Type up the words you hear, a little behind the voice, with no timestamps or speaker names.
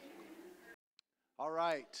All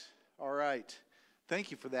right, all right.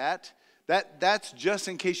 Thank you for that. That's just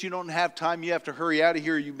in case you don't have time. You have to hurry out of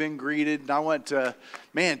here. You've been greeted. And I want to,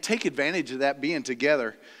 take advantage of that being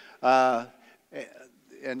together and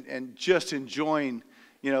just enjoying,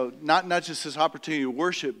 not just this opportunity to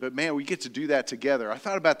worship, but we get to do that together. I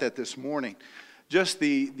thought about that this morning. Just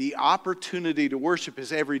the opportunity to worship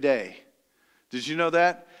is every day. Did you know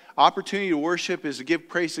that? Opportunity to worship is to give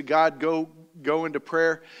praise to God, go into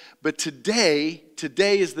prayer. But today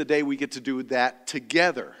is the day we get to do that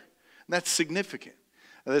together. And that's significant.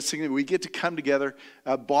 We get to come together,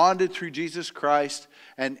 bonded through Jesus Christ,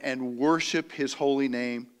 and worship His holy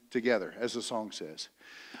name together, as the song says.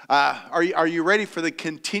 Are you ready for the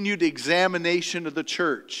continued examination of the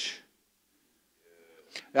church?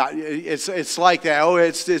 It's like that.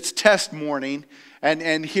 It's test morning,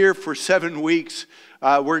 and here for 7 weeks,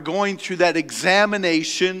 we're going through that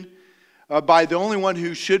examination by the only one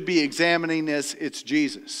who should be examining this. It's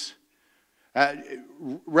Jesus.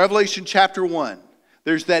 Revelation chapter 1.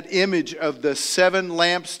 There's that image of the 7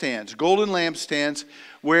 lampstands, golden lampstands,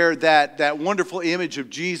 where that wonderful image of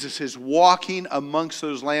Jesus is walking amongst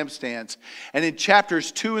those lampstands. And in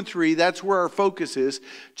chapters 2 and 3, that's where our focus is.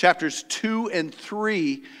 Chapters 2 and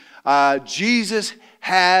 3, Jesus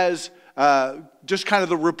has just kind of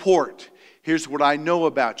the report. Here's what I know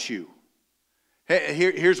about you.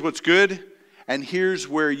 Here's what's good, and here's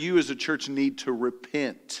where you as a church need to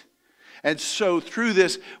repent. And so through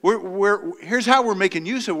this, here's how we're making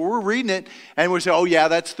use of it. We're reading it, and we say, oh yeah,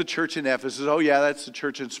 that's the church in Ephesus. Oh yeah, that's the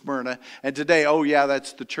church in Smyrna. And today, oh yeah,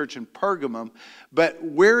 that's the church in Pergamum. But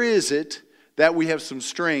where is it that we have some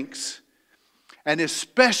strengths? And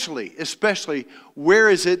especially, where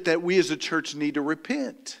is it that we as a church need to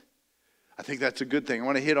repent? I think that's a good thing. I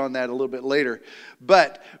want to hit on that a little bit later.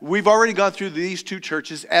 But we've already gone through these 2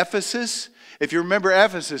 churches. Ephesus, if you remember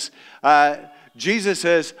Ephesus, Jesus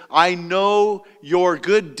says, I know your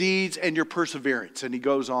good deeds and your perseverance. And he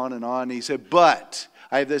goes on and on. And he said, but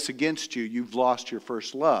I have this against you. You've lost your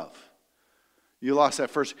first love. You lost that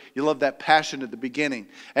first, you loved that passion at the beginning.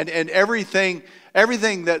 And everything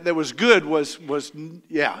that was good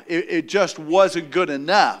it just wasn't good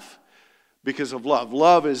enough. Because of love.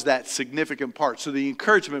 Love is that significant part. So the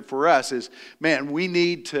encouragement for us is, we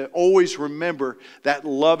need to always remember that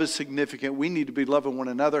love is significant. We need to be loving one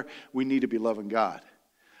another. We need to be loving God.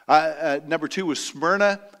 Number 2 was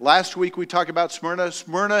Smyrna. Last week we talked about Smyrna.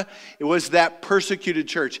 Smyrna, it was that persecuted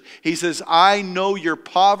church. He says, I know your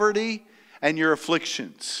poverty and your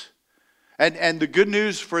afflictions. And the good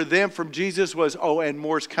news for them from Jesus was, and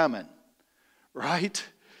more's coming. Right?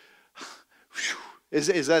 Whew.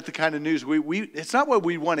 Is that the kind of news it's not what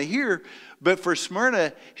we want to hear, but for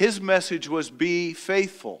Smyrna, his message was be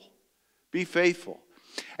faithful. Be faithful.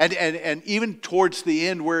 And even towards the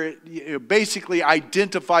end where it basically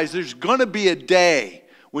identifies there's going to be a day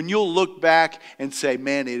when you'll look back and say,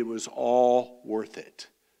 it was all worth it.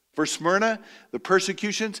 For Smyrna, the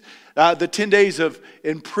persecutions, the 10 days of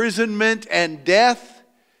imprisonment and death,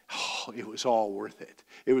 it was all worth it.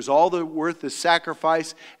 It was all worth the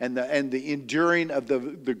sacrifice and the enduring of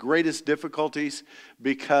the greatest difficulties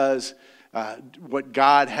because what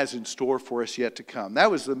God has in store for us yet to come.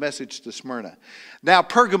 That was the message to Smyrna. Now,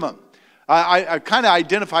 Pergamum. I kind of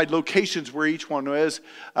identified locations where each one was.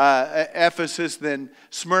 Ephesus, then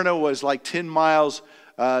Smyrna was like 10 miles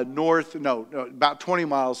north, about 20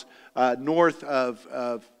 miles north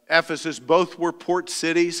of Ephesus. Both were port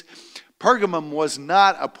cities. Pergamum was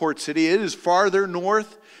not a port city. It is farther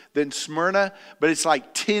north than Smyrna, but it's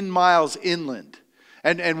like 10 miles inland.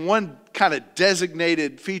 And one kind of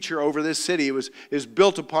designated feature over this city is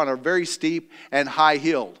built upon a very steep and high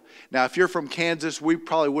hill. Now, if you're from Kansas, we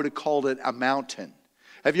probably would have called it a mountain.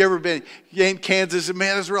 Have you ever been in Kansas and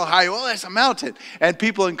that's real high? Well, that's a mountain. And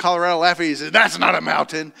people in Colorado laugh at you and say, that's not a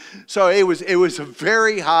mountain. So it was a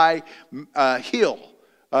very high hill.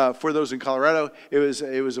 For those in Colorado, it was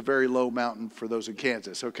a very low mountain for those in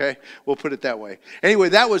Kansas, okay? We'll put it that way. Anyway,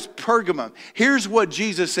 that was Pergamum. Here's what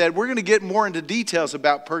Jesus said. We're going to get more into details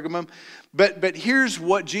about Pergamum, but here's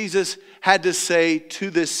what Jesus had to say to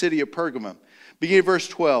this city of Pergamum. Beginning of verse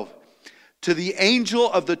 12. To the angel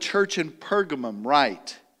of the church in Pergamum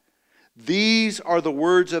write, these are the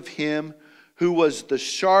words of him who was the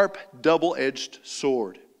sharp, double-edged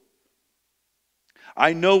sword.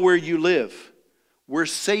 I know where you live, where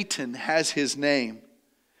Satan has his name.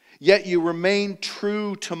 Yet you remain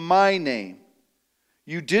true to my name.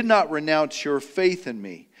 You did not renounce your faith in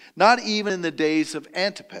me, not even in the days of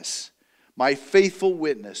Antipas, my faithful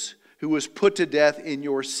witness, who was put to death in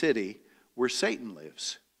your city where Satan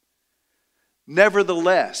lives.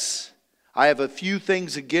 Nevertheless, I have a few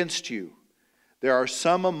things against you, There are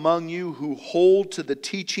some among you who hold to the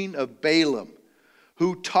teaching of Balaam,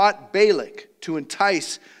 who taught Balak to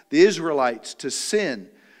entice the Israelites to sin,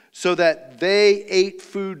 so that they ate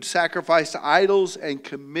food sacrificed to idols and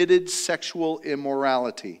committed sexual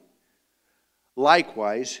immorality.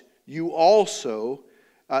 Likewise, you also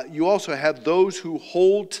have those who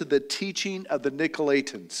hold to the teaching of the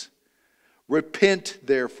Nicolaitans. Repent,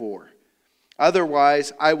 therefore.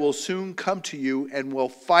 Otherwise, I will soon come to you and will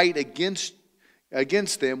fight against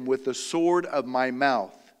them with the sword of my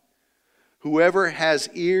mouth. Whoever has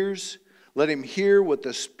ears, let him hear what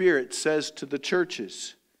the Spirit says to the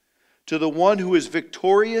churches. To the one who is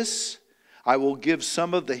victorious, I will give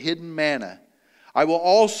some of the hidden manna. I will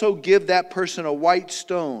also give that person a white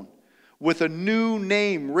stone with a new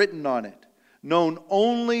name written on it, known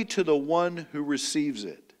only to the one who receives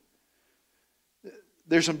it.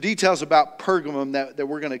 There's some details about Pergamum that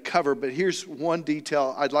we're going to cover, but here's one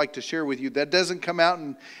detail I'd like to share with you that doesn't come out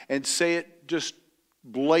and say it just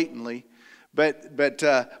blatantly, but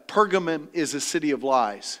Pergamum is a city of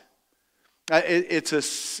lies. It's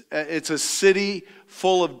a city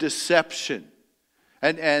full of deception.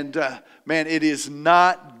 And man, it is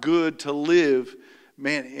not good to live,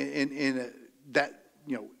 man, in that,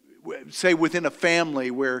 say within a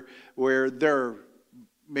family where there are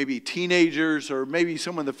maybe teenagers or maybe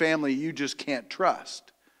someone in the family you just can't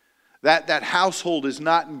trust. That household is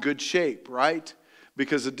not in good shape, right?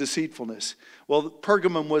 Because of deceitfulness. Well,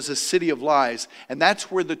 Pergamum was a city of lies, and that's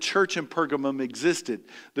where the church in Pergamum existed,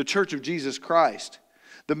 the church of Jesus Christ.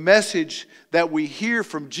 The message that we hear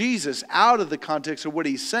from Jesus out of the context of what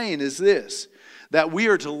he's saying is this, that we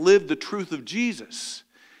are to live the truth of Jesus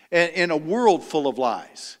in a world full of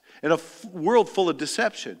lies, in a world full of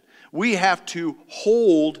deception. We have to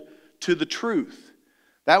hold to the truth.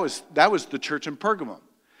 That was the church in Pergamum.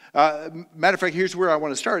 Matter of fact, here's where I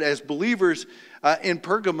want to start. As believers in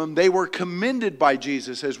Pergamum, they were commended by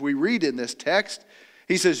Jesus, as we read in this text.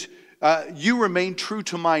 He says, you remain true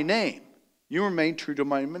to my name. You remain true to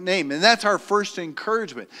my name. And that's our first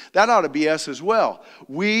encouragement. That ought to be us as well.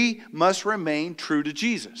 We must remain true to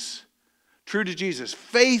Jesus. True to Jesus.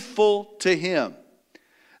 Faithful to him.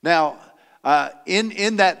 Now,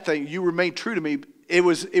 in that thing, you remain true to me, it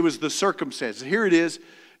was the circumstances. Here it is.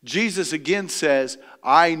 Jesus again says,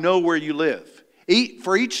 I know where you live.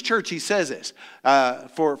 For each church he says this.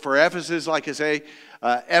 For Ephesus, like I say,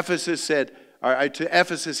 Ephesus said, to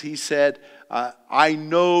Ephesus he said, I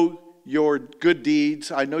know your good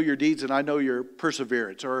deeds, I know your deeds, and I know your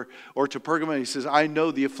perseverance. Or to Pergamum he says, I know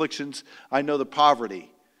the afflictions, I know the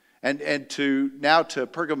poverty. And to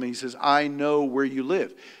Pergamum he says, I know where you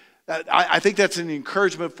live. I think that's an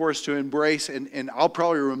encouragement for us to embrace, and I'll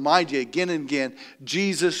probably remind you again and again,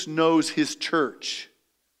 Jesus knows his church.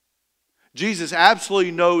 Jesus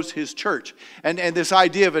absolutely knows his church. And this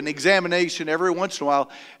idea of an examination every once in a while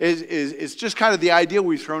is just kind of the idea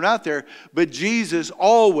we've thrown out there, but Jesus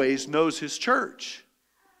always knows his church.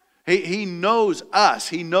 He knows us.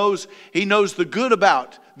 He knows the good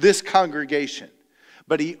about this congregation.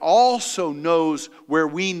 But he also knows where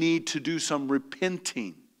we need to do some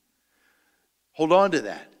repenting. Hold on to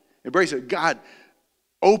that. Embrace it. God,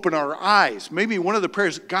 open our eyes. Maybe one of the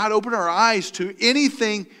prayers, God, open our eyes to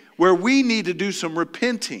anything where we need to do some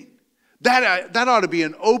repenting. That ought to be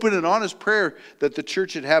an open and honest prayer that the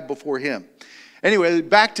church should have before him. Anyway,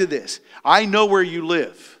 back to this. I know where you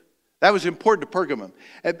live. That was important to Pergamum.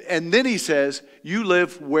 And then he says, you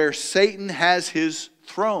live where Satan has his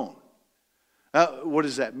throne. What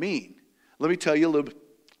does that mean? Let me tell you a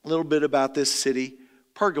little bit about this city,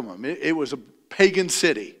 Pergamum. It was a pagan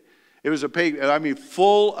city. It was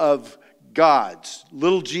full of gods,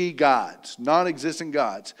 little g gods, non-existent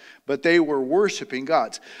gods, but they were worshiping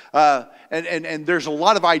gods. And there's a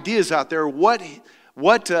lot of ideas out there what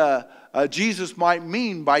Jesus might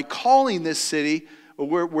mean by calling this city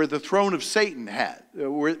where the throne of Satan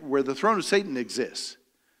where the throne of Satan exists.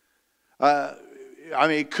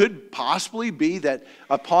 It could possibly be that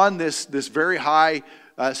upon this very high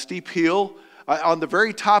steep hill, on the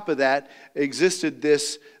very top of that existed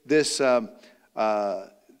this it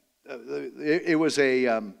was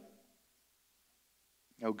a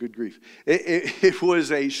good grief! It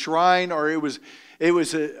was a shrine, or it was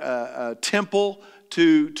a temple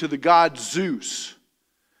to the god Zeus.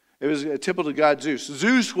 It was a temple to god Zeus.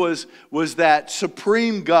 Zeus was that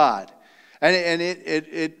supreme god, and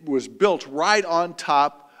it was built right on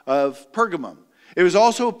top of Pergamum. It was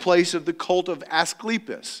also a place of the cult of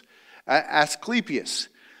Asclepius.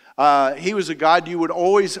 He was a god you would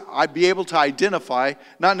always be able to identify,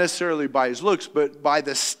 not necessarily by his looks, but by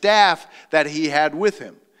the staff that he had with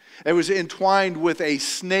him. It was entwined with a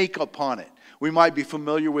snake upon it, We might be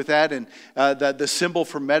familiar with that. And the symbol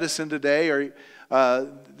for medicine today, or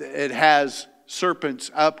it has serpents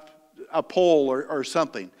up a pole or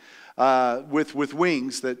something with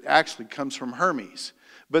wings that actually comes from Hermes.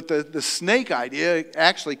 But the snake idea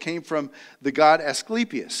actually came from the god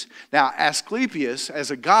Asclepius. Now, Asclepius,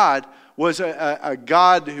 as a god, was a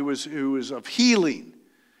god who was of healing,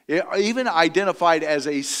 even identified as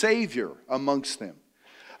a savior amongst them.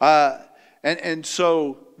 And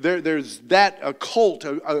so there's that a cult,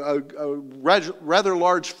 a rather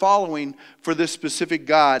large following for this specific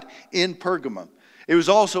god in Pergamum. It was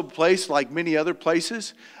also a place, like many other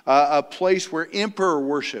places, a place where emperor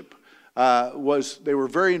worship they were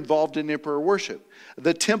very involved in emperor worship.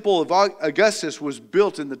 The temple of Augustus was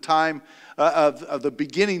built in the time of the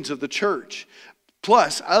beginnings of the church.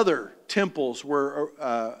 Plus, other temples were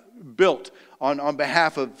built on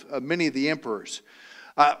behalf of many of the emperors.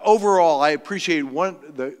 Overall, I appreciate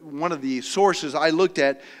one of the sources I looked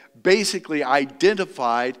at basically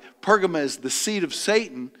identified Pergamum as the seat of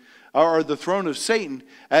Satan, or the throne of Satan,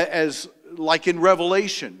 as like in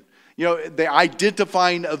Revelation. You know, the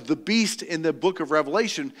identifying of the beast in the book of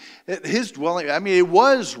Revelation, his dwelling, it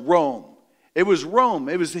was Rome. It was Rome.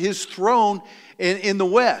 It was his throne in the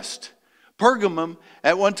west. Pergamum,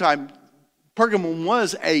 at one time, Pergamum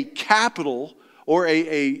was a capital, or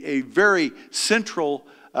a very central,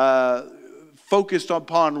 focused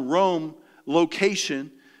upon Rome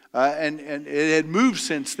location, and it had moved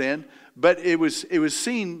since then, but it was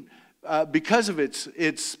seen because of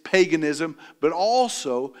its paganism, but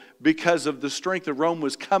also because of the strength of Rome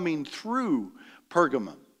was coming through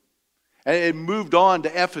Pergamum. And it moved on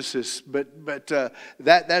to Ephesus, but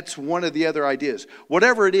that's one of the other ideas.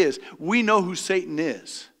 Whatever it is, we know who Satan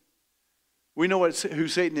is. We know who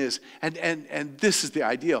Satan is, and this is the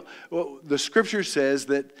ideal. Well, the scripture says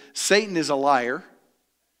that Satan is a liar,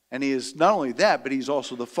 and he is not only that, but he's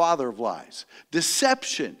also the father of lies.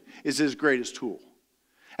 Deception is his greatest tool.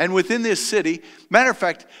 And within this city, matter of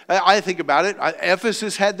fact, I think about it,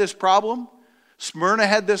 Ephesus had this problem, Smyrna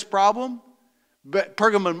had this problem, but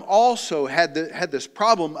Pergamum also had this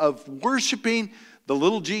problem of worshiping the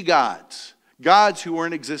little g gods who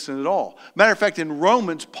weren't existent at all. Matter of fact, in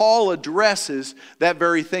Romans, Paul addresses that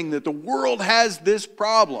very thing, that the world has this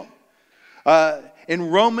problem. In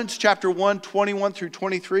Romans chapter 1, 21 through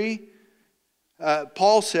 23,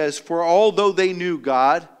 Paul says, "For although they knew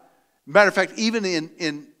God," matter of fact, even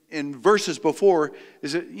in verses before,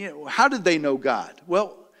 is it, how did they know God?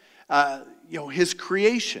 Well, his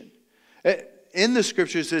creation. In the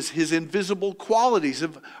scriptures, his invisible qualities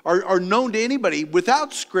are known to anybody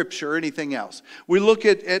without scripture or anything else. We look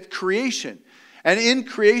at creation. And in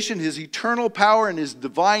creation, his eternal power and his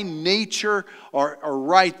divine nature are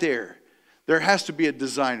right there. There has to be a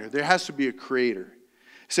designer. There has to be a creator.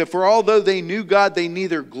 He said, "For although they knew God, they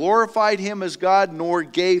neither glorified him as God nor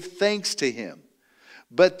gave thanks to him.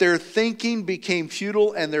 But their thinking became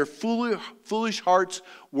futile and their foolish hearts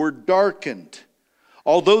were darkened.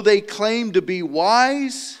 Although they claimed to be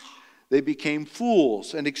wise, they became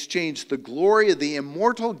fools and exchanged the glory of the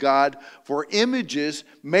immortal God for images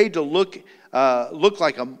made to look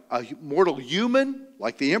like a mortal human,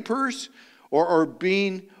 like the emperors, or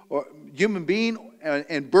human being,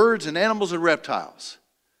 and birds and animals and reptiles."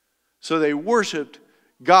 So they worshipped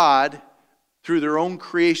God through their own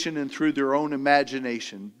creation and through their own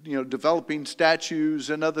imagination, developing statues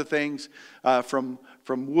and other things from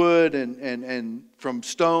wood and from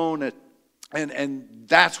stone, and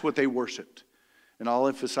that's what they worshipped. And I'll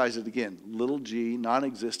emphasize it again, little g,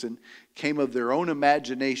 non-existent, came of their own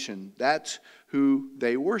imagination. That's who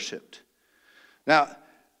they worshipped. Now,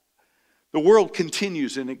 the world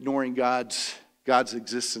continues in ignoring God's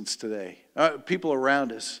existence today. People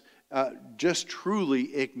around us just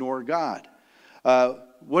truly ignore God.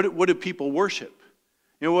 What do people worship?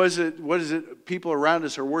 What is it people around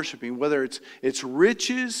us are worshiping? Whether it's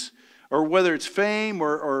riches, or whether it's fame,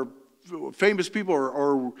 or famous people,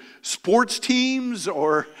 or sports teams,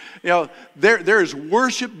 or there is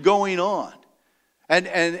worship going on,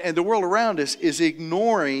 and the world around us is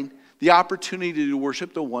ignoring the opportunity to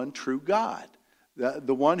worship the one true God,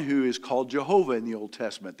 the one who is called Jehovah in the Old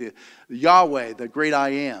Testament, the Yahweh, the great I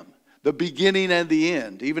am, the beginning and the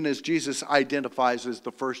end, even as Jesus identifies as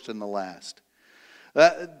the first and the last.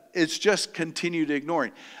 It's just continued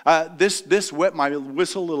ignoring. This wet my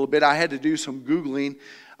whistle a little bit. I had to do some Googling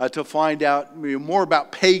to find out more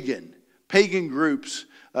about pagan groups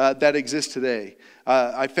that exist today.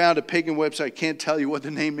 I found a pagan website. Can't tell you what the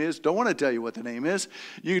name is. Don't want to tell you what the name is.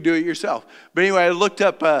 You can do it yourself. But anyway, I looked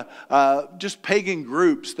up just pagan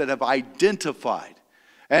groups that have identified.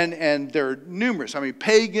 And there are numerous. I mean,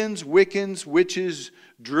 pagans, Wiccans, witches,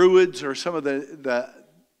 Druids are some of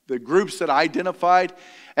the groups that identified.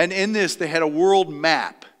 And in this, they had a world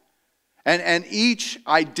map. And each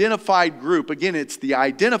identified group, again, it's the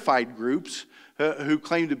identified groups who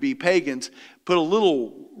claim to be pagans, put a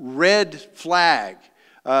little red flag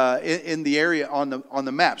in the area on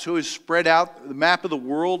the map. So it was spread out, the map of the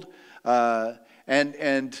world.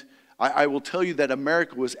 And I will tell you that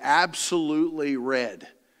America was absolutely red.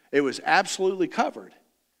 It was absolutely covered.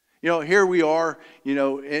 You know, here we are, you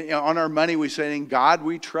know, on our money we say, in God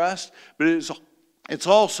we trust. But it's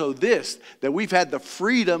also this, that we've had the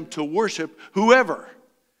freedom to worship whoever.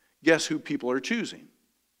 Guess who people are choosing?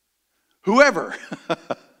 Whoever.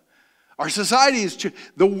 Our society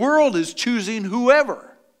the world is choosing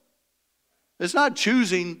whoever. It's not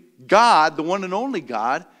choosing God, the one and only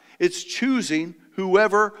God. It's choosing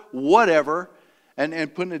whoever, whatever,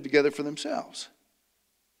 and putting it together for themselves.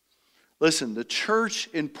 Listen, the church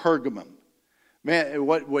in Pergamum, man,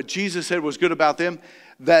 what Jesus said was good about them,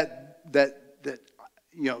 that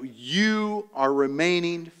you know, you are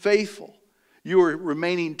remaining faithful. You are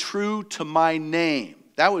remaining true to my name.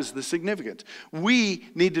 That was the significance. We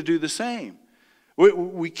need to do the same.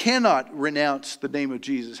 We cannot renounce the name of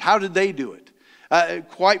Jesus. How did they do it?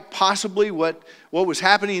 Quite possibly what was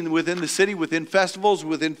happening within the city, within festivals,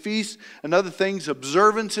 within feasts, and other things,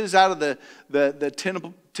 observances out of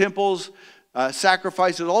the temples,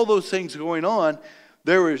 sacrifices, all those things going on.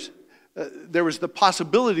 There was the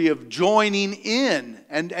possibility of joining in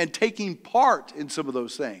and taking part in some of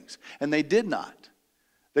those things, and they did not.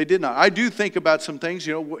 They did not. I do think about some things,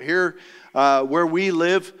 you know, here where we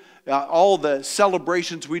live, all the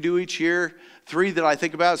celebrations we do each year. 3 that I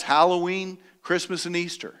think about is Halloween, Christmas, and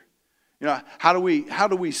Easter. You know, how do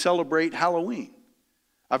we celebrate Halloween?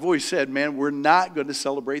 I've always said, man, we're not going to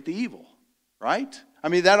celebrate the evil, right? I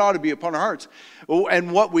mean, that ought to be upon our hearts.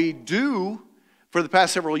 And what we do for the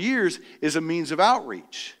past several years is a means of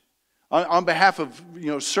outreach on behalf of, you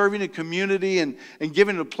know, serving a community and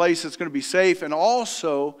giving it a place that's going to be safe, and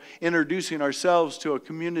also introducing ourselves to a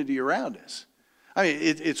community around us. I mean,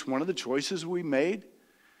 it's one of the choices we made.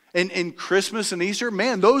 And Christmas and Easter,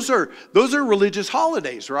 man, those are religious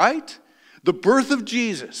holidays, right? The birth of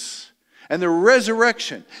Jesus and the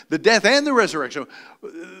resurrection, the death and the resurrection,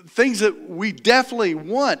 things that we definitely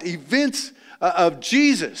want, events of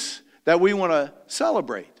Jesus that we want to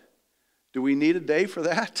celebrate. Do we need a day for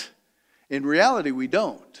that? In reality, we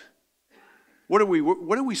don't. What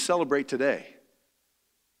do we celebrate today?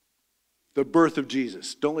 The birth of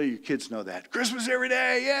Jesus. Don't let your kids know that. Christmas every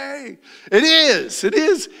day, yay! It is. It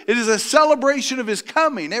is a celebration of his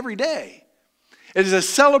coming every day. It is a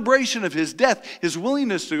celebration of his death, his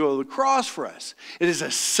willingness to go to the cross for us. It is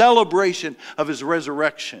a celebration of his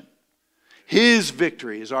resurrection. His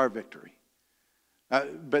victory is our victory.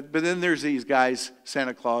 But then there's these guys,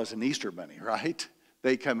 Santa Claus and Easter Bunny, right?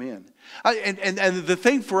 They come in. And the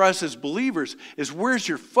thing for us as believers is, where's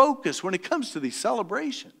your focus when it comes to these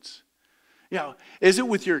celebrations? You know, is it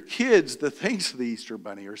with your kids the things of the Easter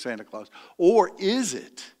Bunny or Santa Claus? Or is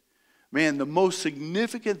it, man, the most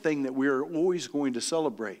significant thing that we're always going to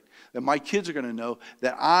celebrate, that my kids are going to know,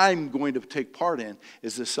 that I'm going to take part in,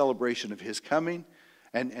 is the celebration of his coming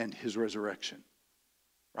and his resurrection.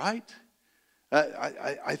 Right?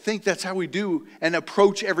 I think that's how we do and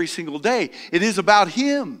approach every single day. It is about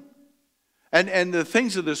him. And the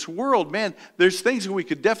things of this world, man, there's things that we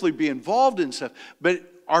could definitely be involved in stuff, but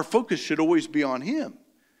our focus should always be on him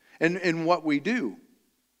and what we do.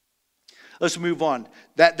 Let's move on.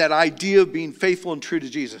 That idea of being faithful and true to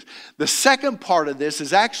Jesus. The second part of this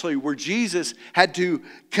is actually where Jesus had to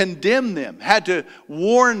condemn them, had to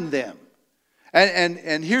warn them.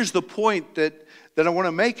 And here's the point that I want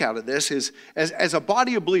to make out of this is, as a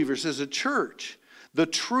body of believers, as a church, the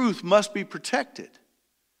truth must be protected.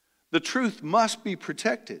 The truth must be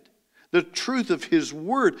protected. The truth of his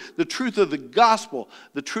word, the truth of the gospel,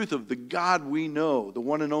 the truth of the God we know, the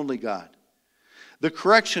one and only God. The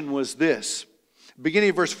correction was this. Beginning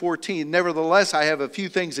of verse 14, nevertheless, I have a few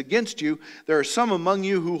things against you. There are some among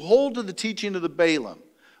you who hold to the teaching of the Balaam.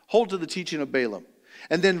 Hold to the teaching of Balaam.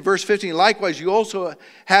 And then verse 15, likewise, you also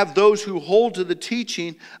have those who hold to the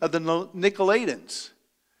teaching of the Nicolaitans.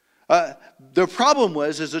 The problem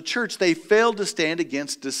was, as a church, they failed to stand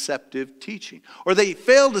against deceptive teaching. Or they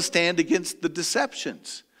failed to stand against the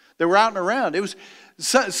deceptions that were out and around. It was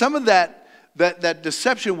some of that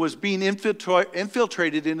deception was being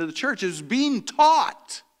infiltrated into the church. It was being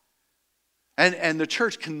taught. And the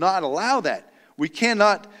church cannot allow that. We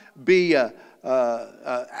cannot be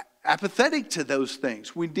apathetic to those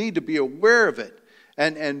things. We need to be aware of it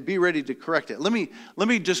and be ready to correct it. Let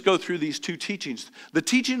me just go through these two teachings. The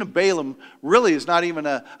teaching of Balaam really is not even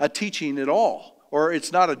a teaching at all, or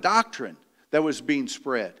it's not a doctrine that was being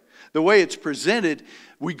spread. The way it's presented,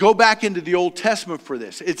 we go back into the Old Testament for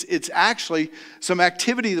this. It's actually some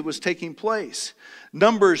activity that was taking place.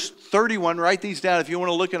 Numbers 31, write these down if you want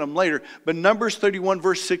to look at them later, but Numbers 31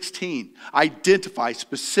 verse 16 identifies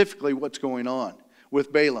specifically what's going on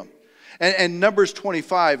with Balaam. And Numbers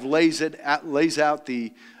 25 lays out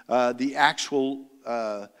the actual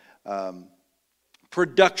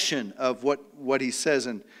production of what he says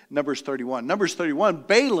in Numbers 31. Numbers 31,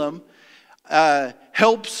 Balaam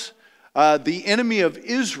helps the enemy of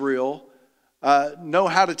Israel know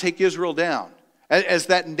how to take Israel down. As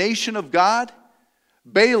that nation of God,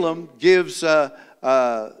 Balaam gives the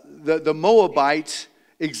Moabites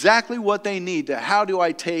exactly what they need to, how do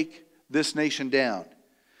I take this nation down?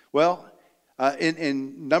 Well,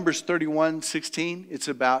 in Numbers 31:16, it's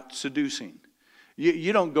about seducing.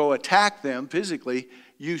 You don't go attack them physically.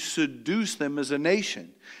 You seduce them as a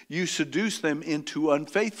nation. You seduce them into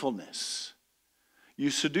unfaithfulness. You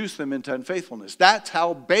seduce them into unfaithfulness. That's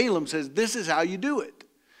how Balaam says, this is how you do it.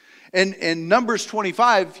 And in Numbers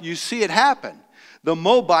 25, you see it happen. The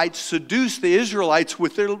Moabites seduce the Israelites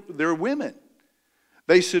with their women.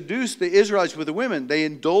 They seduced the Israelites with the women. They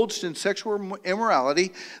indulged in sexual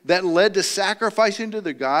immorality that led to sacrificing to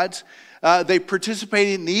the gods. They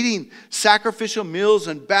participated in eating sacrificial meals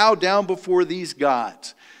and bowed down before these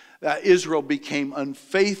gods. Israel became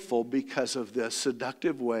unfaithful because of the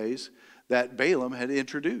seductive ways that Balaam had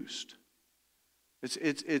introduced.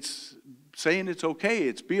 It's saying it's okay,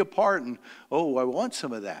 it's be a part, and oh, I want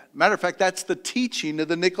some of that. Matter of fact, that's the teaching of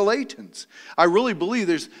the Nicolaitans. I really believe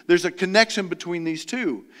there's a connection between these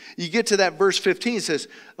two. You get to that verse 15, it says,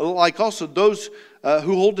 like also those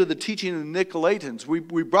who hold to the teaching of the Nicolaitans.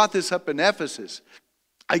 We brought this up in Ephesus.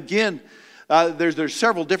 Again, there's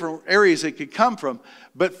several different areas it could come from,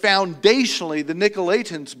 but foundationally, the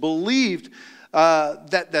Nicolaitans believed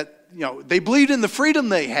that they believed in the freedom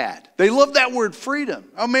they had. They loved that word freedom.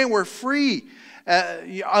 Oh man, we're free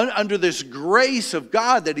under this grace of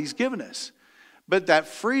God that He's given us. But that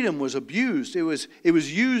freedom was abused. It was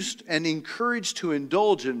used and encouraged to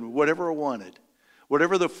indulge in whatever it wanted,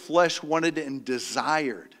 whatever the flesh wanted and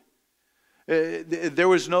desired. There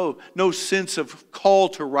was no sense of call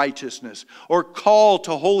to righteousness or call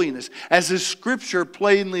to holiness, as the Scripture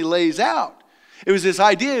plainly lays out. It was this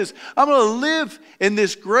idea is, I'm going to live in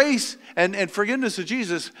this grace and forgiveness of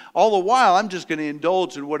Jesus. All the while, I'm just going to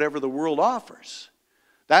indulge in whatever the world offers.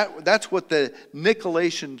 That's what the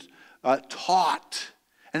Nicolaitans taught.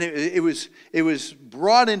 And it was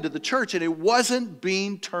brought into the church, and it wasn't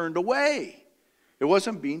being turned away. It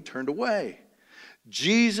wasn't being turned away.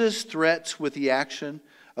 Jesus threats with the action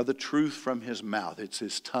of the truth from His mouth. It's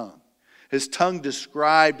His tongue. His tongue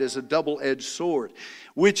described as a double-edged sword,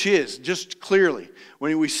 which is, just clearly,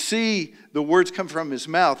 when we see the words come from His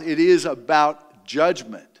mouth, it is about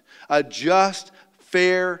judgment. A just,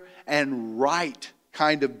 fair, and right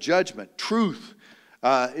kind of judgment. Truth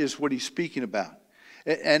is what He's speaking about.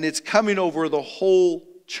 And it's coming over the whole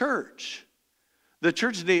church. The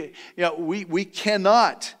church, we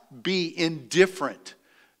cannot be indifferent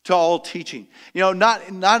to all teaching. Not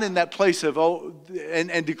in that place of,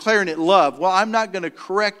 and declaring it love. Well, I'm not going to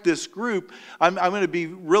correct this group. I'm going to be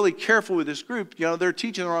really careful with this group. They're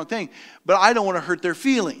teaching the wrong thing. But I don't want to hurt their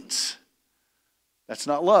feelings. That's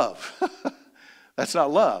not love. That's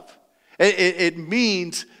not love. It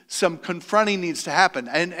means some confronting needs to happen.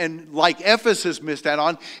 And like Ephesus missed out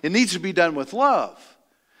on, it needs to be done with love.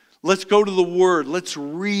 Let's go to the Word. Let's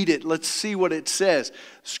read it. Let's see what it says.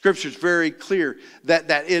 Scripture's very clear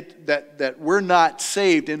that we're not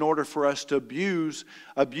saved in order for us to abuse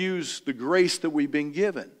the grace that we've been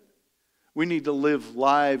given. We need to live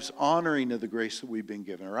lives honoring of the grace that we've been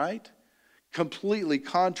given, right? Completely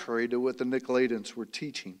contrary to what the Nicolaitans were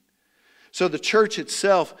teaching. So the church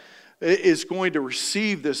itself is going to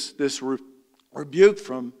receive this rebuke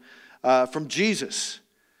from Jesus.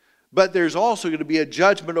 But there's also going to be a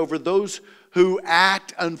judgment over those who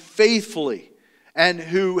act unfaithfully and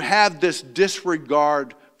who have this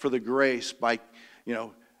disregard for the grace by,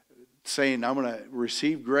 saying, I'm going to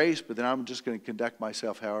receive grace, but then I'm just going to conduct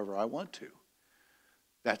myself however I want to.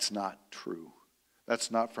 That's not true. That's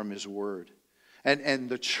not from His Word. And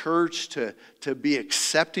the church to be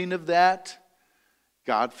accepting of that,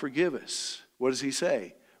 God forgive us. What does He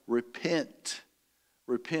say? Repent.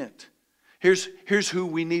 Repent. Here's who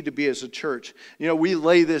we need to be as a church. We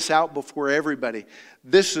lay this out before everybody.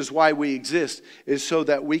 This is why we exist, is so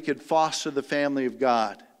that we could foster the family of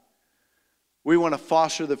God. We want to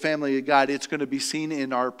foster the family of God. It's going to be seen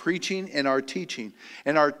in our preaching and our teaching.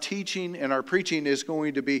 And our teaching and our preaching is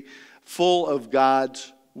going to be full of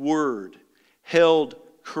God's word, held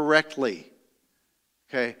correctly.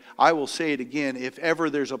 Okay, I will say it again. If ever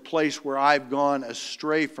there's a place where I've gone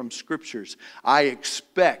astray from scriptures, I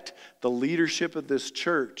expect the leadership of this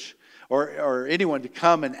church or anyone to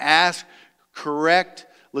come and ask, correct,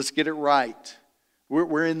 let's get it right.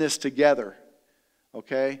 We're in this together.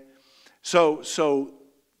 Okay? So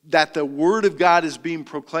that the Word of God is being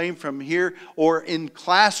proclaimed from here, or in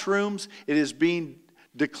classrooms, it is being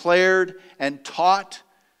declared and taught.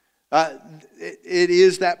 It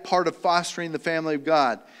is that part of fostering the family of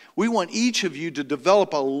God. We want each of you to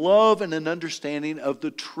develop a love and an understanding of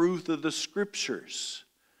the truth of the Scriptures.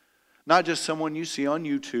 Not just someone you see on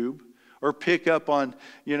YouTube or pick up on,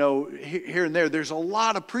 here and there. There's a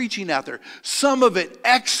lot of preaching out there. Some of it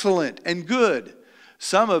excellent and good.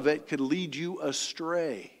 Some of it could lead you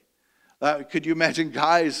astray. Could you imagine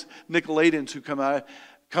guys, Nicolaitans, who come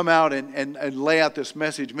out and lay out this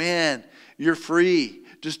message? Man, you're free.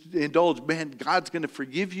 Just indulge. Man, God's going to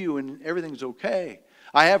forgive you and everything's okay.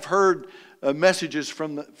 I have heard messages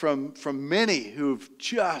from many who've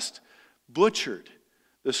just butchered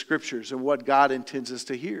the Scriptures and what God intends us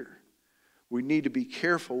to hear. We need to be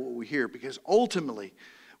careful what we hear, because ultimately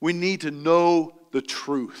we need to know the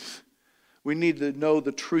truth. We need to know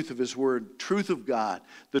the truth of His Word, truth of God,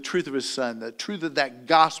 the truth of His Son, the truth of that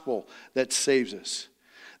gospel that saves us.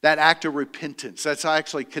 That act of repentance, that's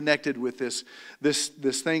actually connected with this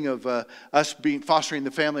thing of us fostering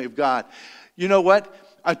the family of God. You know what?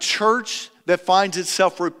 A church that finds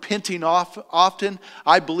itself repenting often,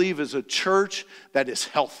 I believe, is a church that is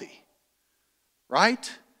healthy.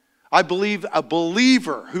 Right? I believe a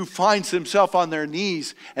believer who finds himself on their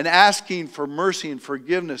knees and asking for mercy and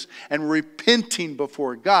forgiveness and repenting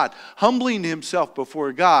before God, humbling himself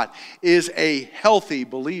before God, is a healthy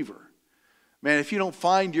believer. Man, if you don't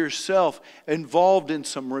find yourself involved in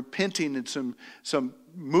some repenting and some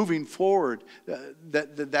moving forward,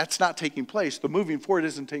 that's not taking place. The moving forward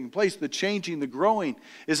isn't taking place. The changing, the growing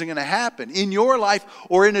isn't going to happen in your life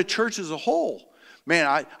or in a church as a whole.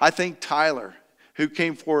 Man, I think Tyler, who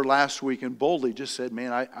came forward last week and boldly just said,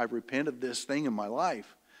 man, I repent of this thing in my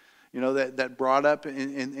life, that brought up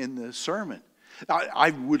in the sermon.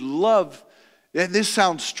 I would love. And this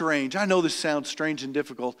sounds strange. I know this sounds strange and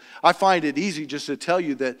difficult. I find it easy just to tell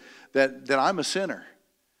you that I'm a sinner.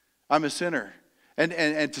 I'm a sinner. And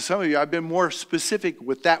to some of you, I've been more specific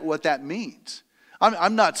with that, what that means.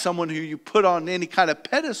 I'm not someone who you put on any kind of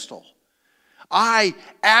pedestal. I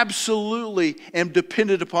absolutely am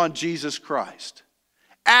dependent upon Jesus Christ.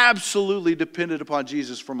 Absolutely dependent upon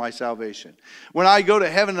Jesus for my salvation. When I go to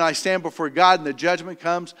heaven and I stand before God and the judgment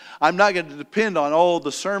comes, I'm not going to depend on all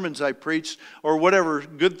the sermons I preached or whatever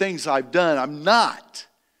good things I've done. I'm not.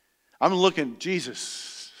 I'm looking,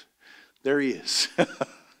 Jesus, there He is.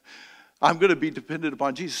 I'm going to be dependent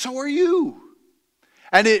upon Jesus. So are you.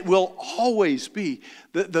 And it will always be.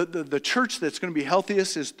 The church that's going to be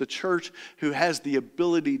healthiest is the church who has the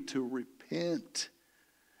ability to repent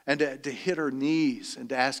and to hit her knees and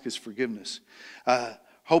to ask His forgiveness.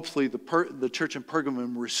 Hopefully the church in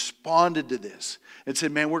Pergamum responded to this and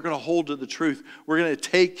said, man, we're going to hold to the truth. We're going to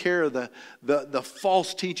take care of the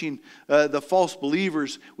false teaching, the false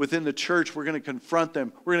believers within the church. We're going to confront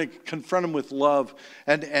them. We're going to confront them with love.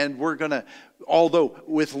 And we're going to, although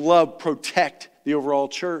with love, protect the overall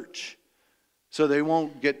church so they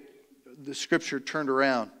won't get the Scripture turned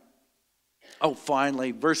around. Oh,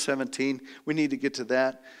 finally, verse 17. We need to get to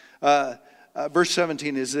that. Verse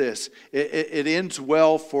 17 is this. It ends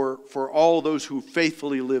well for all those who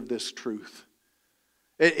faithfully live this truth.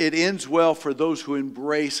 It ends well for those who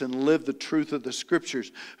embrace and live the truth of the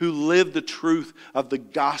Scriptures, who live the truth of the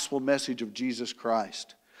gospel message of Jesus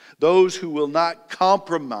Christ. Those who will not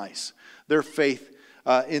compromise their faith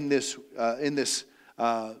in this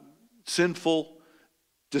sinful,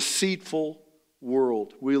 deceitful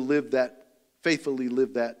world. We'll faithfully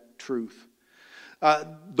live that truth.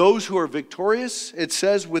 Those who are victorious, it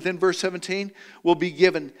says within verse 17, will be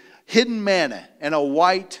given hidden manna and a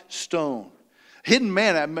white stone. Hidden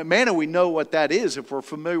manna, we know what that is if we're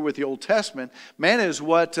familiar with the Old Testament. Manna is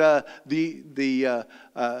what the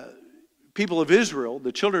people of Israel,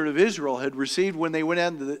 the children of Israel, had received when they went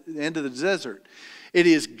into the desert. It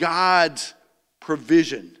is God's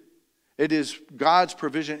provision. It is God's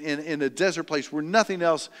provision in a desert place where nothing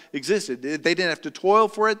else existed. They didn't have to toil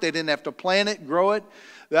for it. They didn't have to plant it, grow it.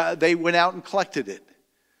 They went out and collected it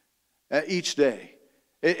each day.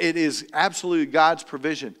 It is absolutely God's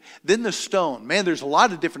provision. Then the stone. Man, there's a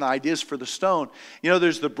lot of different ideas for the stone.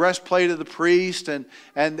 There's the breastplate of the priest, and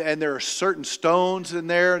there are certain stones in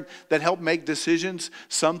there that help make decisions.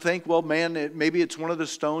 Some think, well, man, maybe it's one of the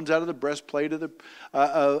stones out of the breastplate of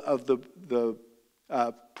the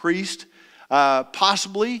priest.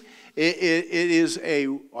 Possibly. It is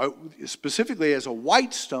specifically as a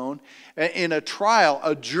white stone. In a trial,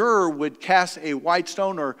 a juror would cast a white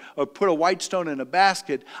stone or put a white stone in a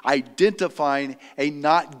basket, identifying a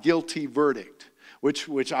not guilty verdict,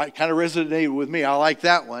 which I kind of resonated with me. I like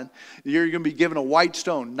that one. You're going to be given a white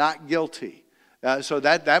stone, not guilty. So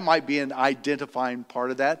that might be an identifying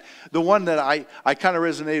part of that. The one that I kind of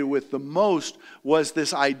resonated with the most was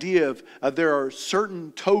this idea of there are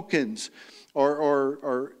certain tokens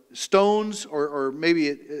or stones or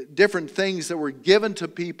maybe different things that were given to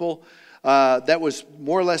people that was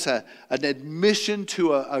more or less an admission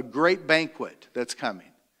to a great banquet that's coming.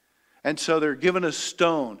 And so they're given a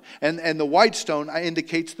stone. And the white stone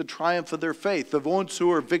indicates the triumph of their faith, the ones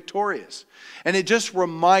who are victorious. And it just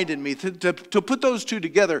reminded me to put those two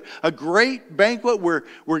together, a great banquet where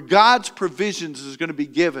God's provisions is going to be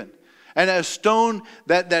given. And a stone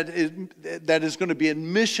that is going to be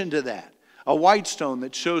admission to that. A white stone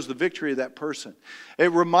that shows the victory of that person.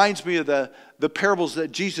 It reminds me of the parables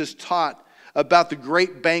that Jesus taught about the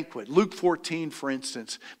great banquet. Luke 14, for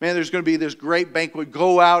instance. Man, there's going to be this great banquet.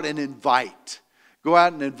 Go out and invite. Go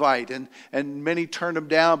out and invite. And many turned them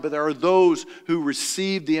down, but there are those who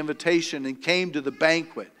received the invitation and came to the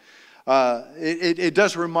banquet. It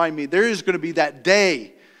does remind me, there is going to be that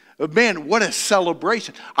day. Man, what a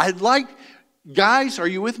celebration. Guys, are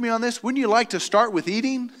you with me on this? Wouldn't you like to start with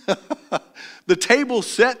eating? The table's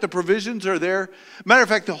set, the provisions are there. Matter of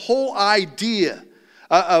fact, the whole idea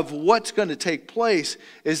of what's going to take place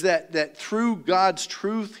is that through God's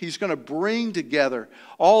truth, He's going to bring together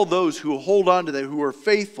all those who hold on to that, who are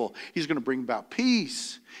faithful. He's going to bring about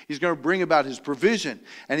peace. He's going to bring about His provision.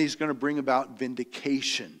 And He's going to bring about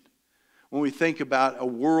vindication. When we think about a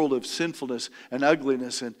world of sinfulness and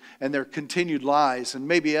ugliness and their continued lies, and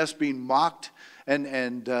maybe us being mocked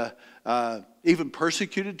and even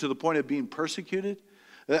persecuted to the point of being persecuted,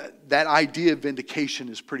 that idea of vindication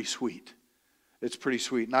is pretty sweet. It's pretty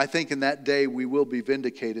sweet. And I think in that day we will be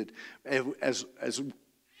vindicated as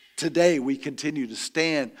today we continue to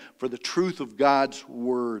stand for the truth of God's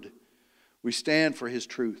word. We stand for His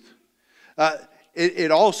truth.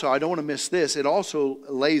 It also, I don't want to miss this, it also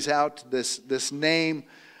lays out this name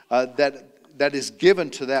that is given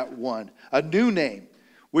to that one. A new name,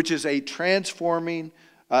 which is a transforming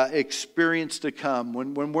experience to come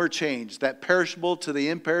when we're changed. That perishable to the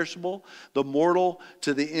imperishable, the mortal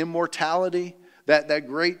to the immortality, that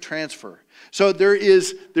great transfer. So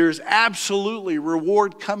there's absolutely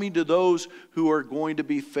reward coming to those who are going to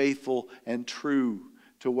be faithful and true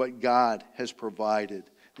to what God has provided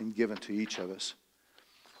and given to each of us.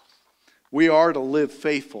 We are to live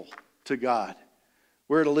faithful to God.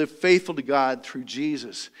 We're to live faithful to God through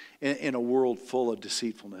Jesus in a world full of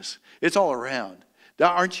deceitfulness. It's all around.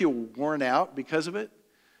 Aren't you worn out because of it?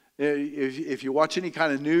 If you watch any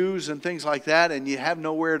kind of news and things like that and you have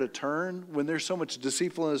nowhere to turn, when there's so much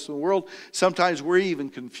deceitfulness in the world, sometimes we're even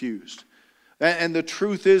confused. And the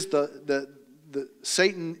truth is the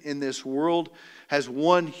Satan in this world has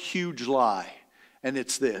one huge lie, and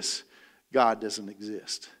it's this: God doesn't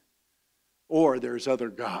exist. Or there's other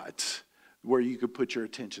gods where you could put your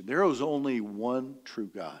attention. There is only one true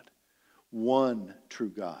God. One true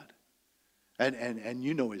God. And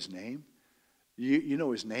you know His name. You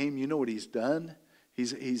know His name. You know what He's done.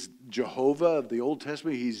 He's Jehovah of the Old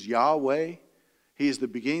Testament. He's Yahweh. He is the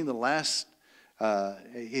beginning, the last.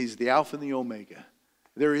 He's the Alpha and the Omega.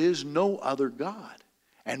 There is no other God.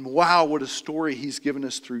 And wow, what a story He's given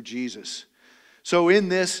us through Jesus. So in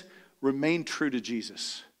this, remain true to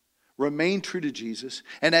Jesus. Remain true to Jesus.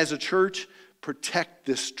 And as a church, protect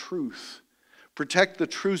this truth. Protect the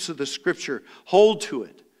truths of the Scripture. Hold to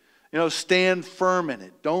it. Stand firm in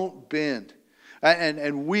it. Don't bend.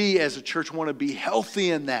 And we as a church want to be healthy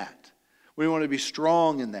in that. We want to be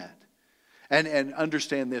strong in that. And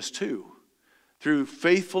understand this too. Through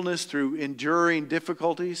faithfulness, through enduring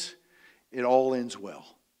difficulties, it all ends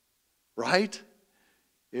well. Right?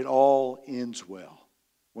 It all ends well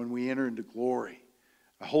when we enter into glory.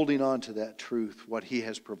 Holding on to that truth, what He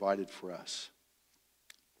has provided for us.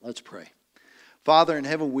 Let's pray. Father in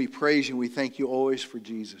heaven, we praise You. We thank You always for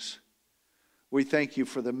Jesus. We thank You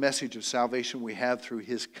for the message of salvation we have through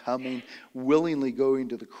His coming, willingly going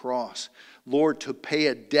to the cross. Lord, to pay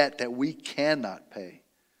a debt that we cannot pay.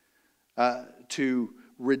 To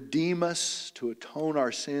redeem us, to atone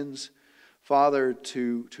our sins. Father,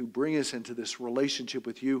 to bring us into this relationship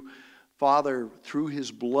with you. Father, through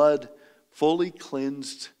his blood, fully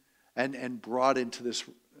cleansed and brought into this,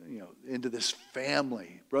 into this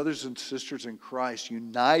family, brothers and sisters in Christ,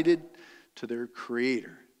 united to their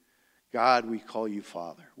Creator. God, we call you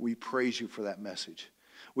Father. We praise you for that message.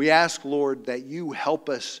 We ask, Lord, that you help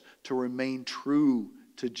us to remain true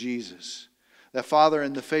to Jesus. That, Father,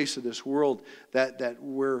 in the face of this world, that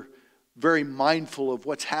we're very mindful of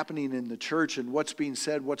what's happening in the church and what's being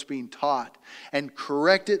said, what's being taught, and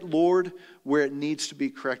correct it, Lord, where it needs to be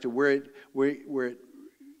corrected, where it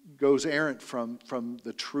goes errant from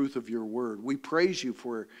the truth of your word. We praise you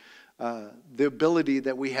for the ability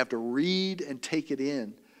that we have to read and take it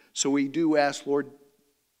in. So we do ask, Lord,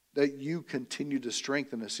 that you continue to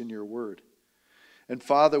strengthen us in your word. And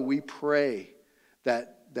Father, we pray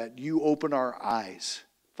that you open our eyes.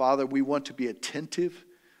 Father, we want to be attentive.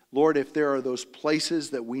 Lord, if there are those places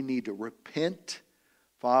that we need to repent,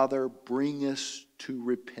 Father, bring us to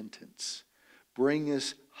repentance. Bring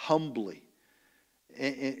us humbly,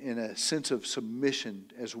 in a sense of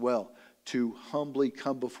submission as well, to humbly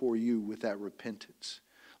come before you with that repentance.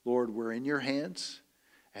 Lord, we're in your hands,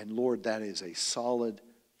 and Lord, that is a solid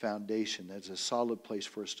foundation. That's a solid place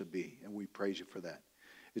for us to be, and we praise you for that.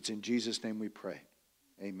 It's in Jesus' name we pray.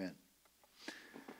 Amen.